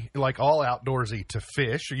outdoorsy, like all outdoorsy, to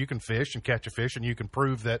fish. Or you can fish and catch a fish, and you can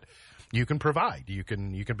prove that you can provide. You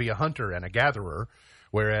can be a hunter and a gatherer.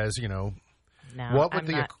 Whereas, you know, what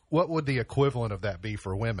would the equivalent of that be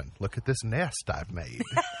for women? Look at this nest I've made.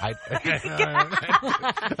 I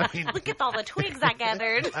mean, look at all the twigs I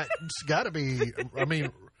gathered. It's got to be. I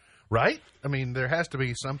mean, Right? I mean, there has to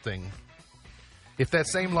be something. If that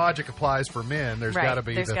same logic applies for men, there's got to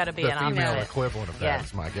be the female equivalent of that,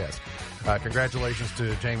 is my guess. Congratulations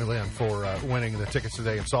to Jamie Lynn for winning the tickets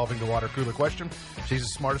today and solving the water cooler question. She's the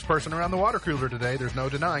smartest person around the water cooler today. There's no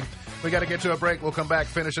denying. We got to get to a break. We'll come back,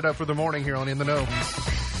 finish it up for the morning here on In the Know.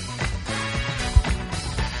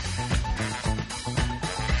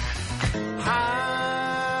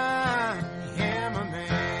 I am a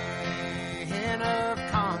man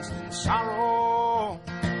of constant sorrow.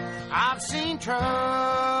 I've seen trouble.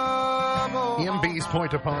 EMB's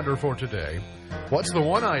point to ponder for today. What's the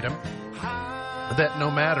one item that no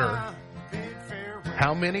matter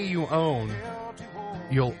how many you own,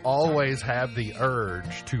 you'll always have the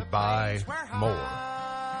urge to buy more?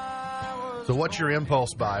 So what's your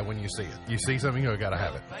impulse buy when you see it? You see something, you got to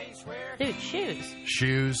have it. Dude, shoes.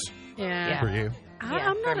 Shoes? Yeah. For you?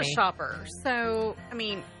 I'm not a shopper. So, I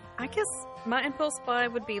mean, I guess my impulse buy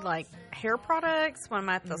would be like hair products when I'm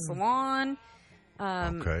at the salon.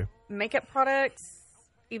 Makeup products,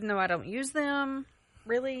 even though I don't use them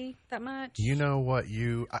really that much. You know what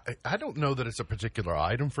I don't know that it's a particular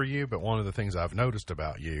item for you, but one of the things I've noticed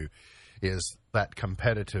about you is that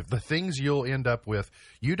competitive, the things you'll end up with.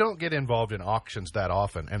 You don't get involved in auctions that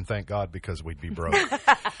often, and thank God, because we'd be broke.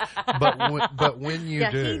 but when you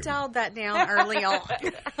do, he dialed that down early on.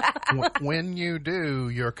 When you do,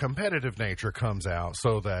 your competitive nature comes out,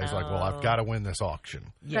 so that it's like, well, I've got to win this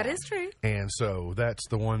auction. Yeah. That is true. And so that's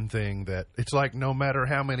the one thing that it's like, no matter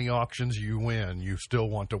how many auctions you win, you still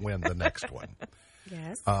want to win the next one.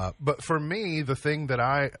 Yes. But for me, the thing that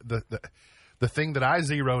the thing that I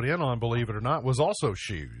zeroed in on, believe it or not, was also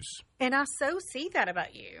shoes. And I so see that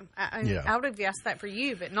about you. I would have guessed that for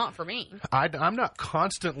you, but not for me. I'm not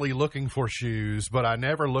constantly looking for shoes, but I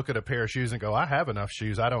never look at a pair of shoes and go, I have enough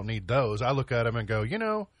shoes, I don't need those. I look at them and go,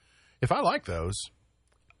 if I like those,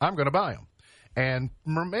 I'm going to buy them. And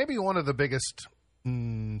maybe one of the biggest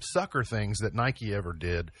sucker things that Nike ever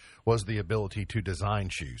did was the ability to design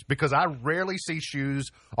shoes. Because I rarely see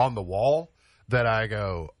shoes on the wall that I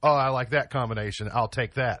go, oh, I like that combination, I'll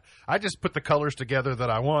take that. I just put the colors together that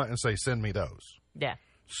I want and say, send me those. Yeah.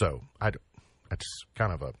 So that's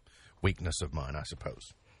kind of a weakness of mine, I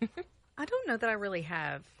suppose. I don't know that I really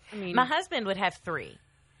have. I mean, my husband would have 3.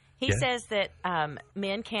 He says that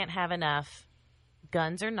men can't have enough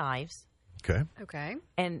guns or knives. Okay.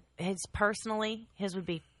 And his would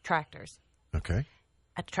be tractors. Okay.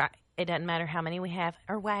 It doesn't matter how many we have,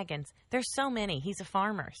 or wagons. There's so many. He's a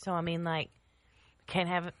farmer. So, I mean, can't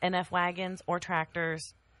have enough wagons or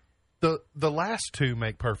tractors. The last two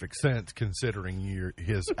make perfect sense considering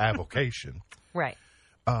his avocation. Right.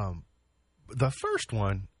 The first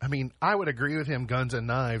one, I mean, I would agree with him, guns and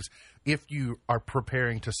knives, if you are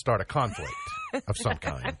preparing to start a conflict of some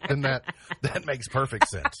kind. Then that makes perfect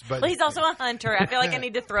sense. But he's also a hunter. I feel like I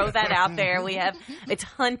need to throw that out there. It's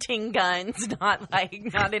hunting guns, not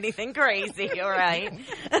anything crazy, all right?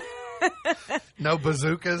 No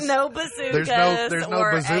bazookas? No bazookas. There's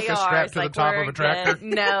no bazooka strapped to the top of a tractor?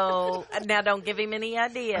 No. Now don't give him any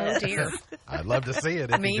ideas. Oh, dear. I'd love to see it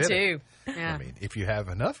if Me he did too. It. Yeah. I mean, if you have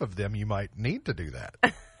enough of them, you might need to do that.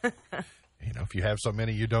 If you have so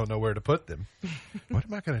many you don't know where to put them. What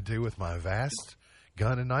am I going to do with my vast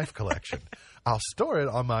gun and knife collection? I'll store it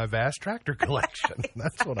on my vast tractor collection.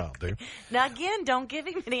 That's what I'll do. Now, again, don't give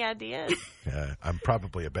him any ideas. I'm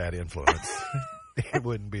probably a bad influence. It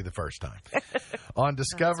wouldn't be the first time. On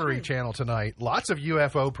Discovery Channel tonight, lots of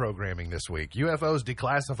UFO programming this week. UFOs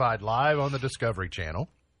declassified live on the Discovery Channel.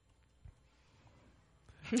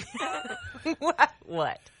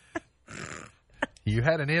 What? You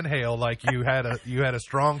had an inhale like you had a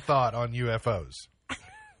strong thought on UFOs.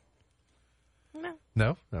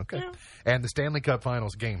 No? Okay. No. And the Stanley Cup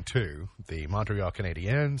Finals Game 2, the Montreal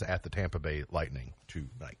Canadiens at the Tampa Bay Lightning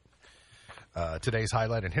tonight. Today's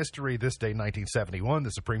highlight in history, this day, 1971,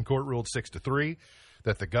 the Supreme Court ruled 6-3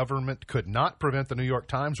 that the government could not prevent the New York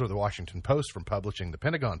Times or the Washington Post from publishing the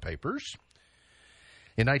Pentagon Papers.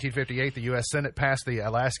 In 1958, the U.S. Senate passed the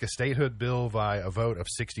Alaska Statehood Bill by a vote of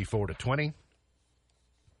 64-20.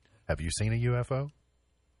 Have you seen a UFO?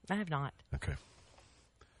 I have not. Okay.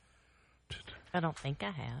 I don't think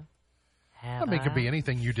I have. It could be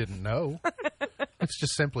anything you didn't know. It's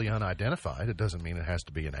just simply unidentified. It doesn't mean it has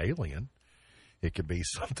to be an alien. It could be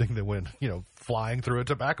something that went, flying through a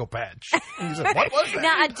tobacco patch. You said, what was that?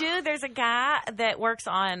 Now, I do. There's a guy that works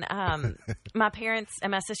on my parents'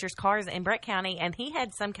 and my sister's cars in Brett County, and he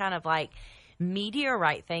had some kind of,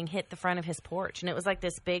 meteorite thing hit the front of his porch. And it was like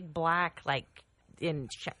this big black,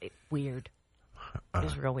 weird. It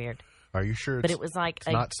was real weird. Are you sure but it was it's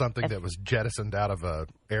not something that was jettisoned out of a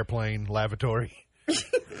airplane lavatory?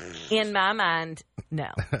 In my mind, no.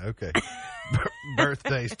 Okay.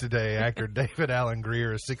 Birthdays today. Actor David Alan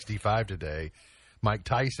Grier is 65 today. Mike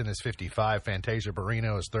Tyson is 55. Fantasia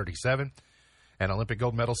Barrino is 37. And Olympic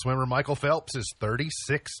gold medal swimmer Michael Phelps is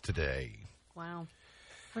 36 today. Wow.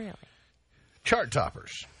 Really? Chart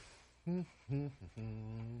toppers. See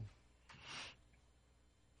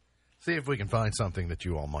if we can find something that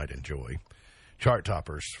you all might enjoy. Chart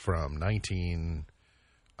toppers from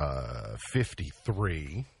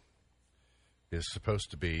 1953 is supposed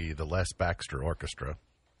to be the Les Baxter Orchestra.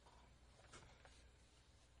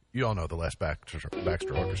 You all know the Les Baxter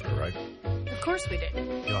Orchestra, right? Of course we do.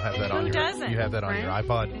 You all have that on Who your doesn't? You have that on your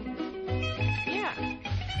iPod? Yeah.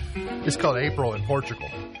 It's called April in Portugal.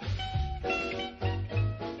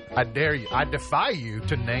 I dare you, I defy you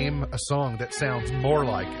to name a song that sounds more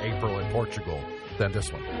like April in Portugal than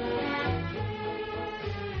this one.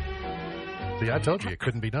 See, I told you it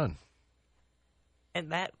couldn't be done.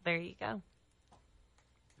 And there you go.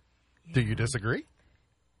 Do you disagree?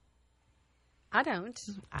 I don't.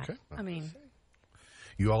 Okay. I mean,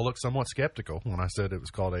 You all look somewhat skeptical when I said it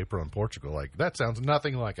was called April in Portugal. Like, that sounds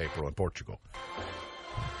nothing like April in Portugal.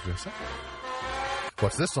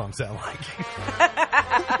 What's this song sound like?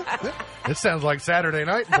 It sounds like Saturday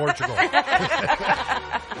Night in Portugal.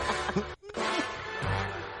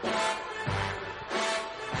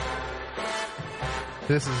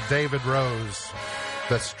 This is David Rose,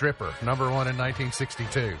 The Stripper, number one in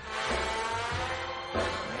 1962.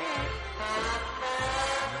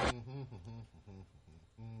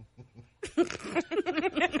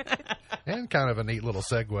 And kind of a neat little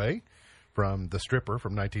segue from The Stripper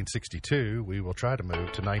from 1962, we will try to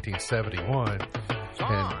move to 1971.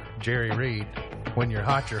 And Jerry Reed, When You're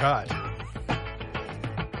Hot, You're Hot.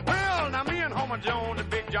 Well, now me and Homer Jones and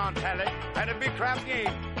Big John Talley had a big crap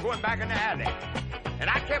game going back in the alley. And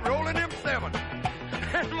I kept rolling them seven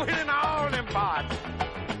and winning all them pots.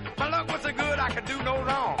 My luck was so good I could do no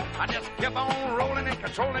wrong. I just kept on rolling and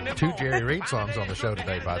controlling them. Two Jerry Reed songs on the show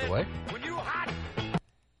today, by the way. When you hot.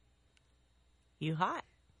 You hot.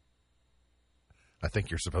 I think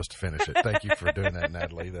you're supposed to finish it. Thank you for doing that,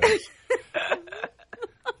 Natalie. That was...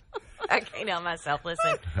 I can't help myself.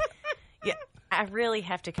 Listen. Yeah, I really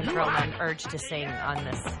have to control my urge to sing on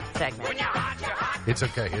this segment. It's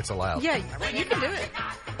okay. It's allowed. yeah, you can do it.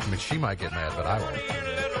 I mean, she might get mad, but I won't.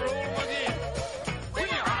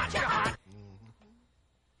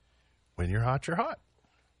 When you're hot, you're hot.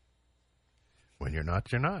 When you're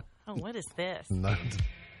not, you're not. Oh, what is this?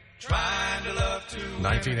 Trying to love too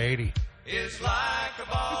 1980. is like a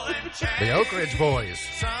ball and chain. The Oak Ridge Boys.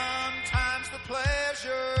 Sometimes the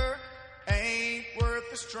pleasure ain't worth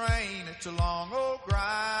the strain. It's a long old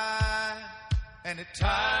grind, and it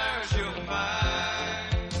tires your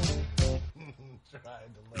mind.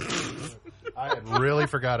 I had really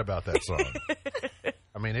forgot about that song.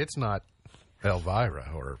 I mean, it's not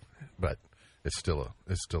Elvira, but it's still a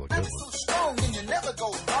good one.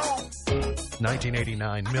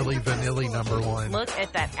 1989, Milli Vanilli, number one. Look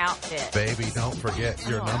at that outfit. Baby, don't forget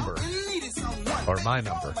your number. Or my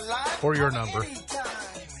number. Or your number.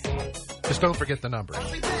 Just don't forget the number.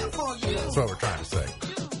 That's what we're trying to say.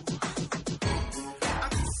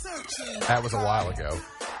 That was a while ago.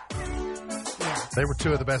 They were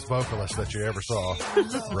two of the best vocalists that you ever saw.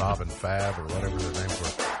 Rob and Fab, or whatever their names were.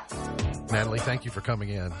 Natalie, thank you for coming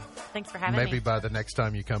in. Thanks for having Maybe me. by the next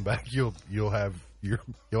time you come back, you'll have your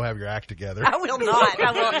act together. I will not.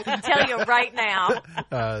 I will tell you right now.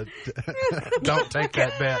 Don't take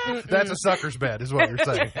that bet. That's a sucker's bet, is what you're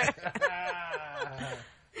saying.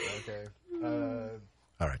 Okay.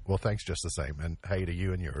 All right. Well, thanks just the same, and hey to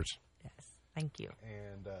you and yours. Yes. Thank you.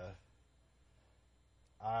 And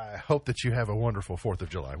I hope that you have a wonderful 4th of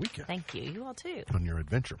July weekend. Thank you. You all too. On your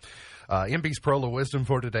adventure. MB's Pearl of Wisdom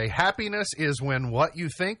for today. Happiness is when what you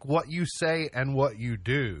think, what you say, and what you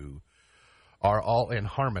do are all in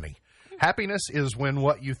harmony. Happiness is when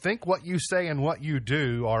what you think, what you say, and what you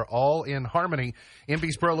do are all in harmony.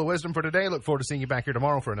 MB's Pearl of Wisdom for today. Look forward to seeing you back here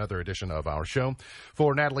tomorrow for another edition of our show.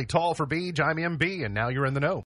 For Natalie Tall, for Beej, I'm MB, and now you're in the know.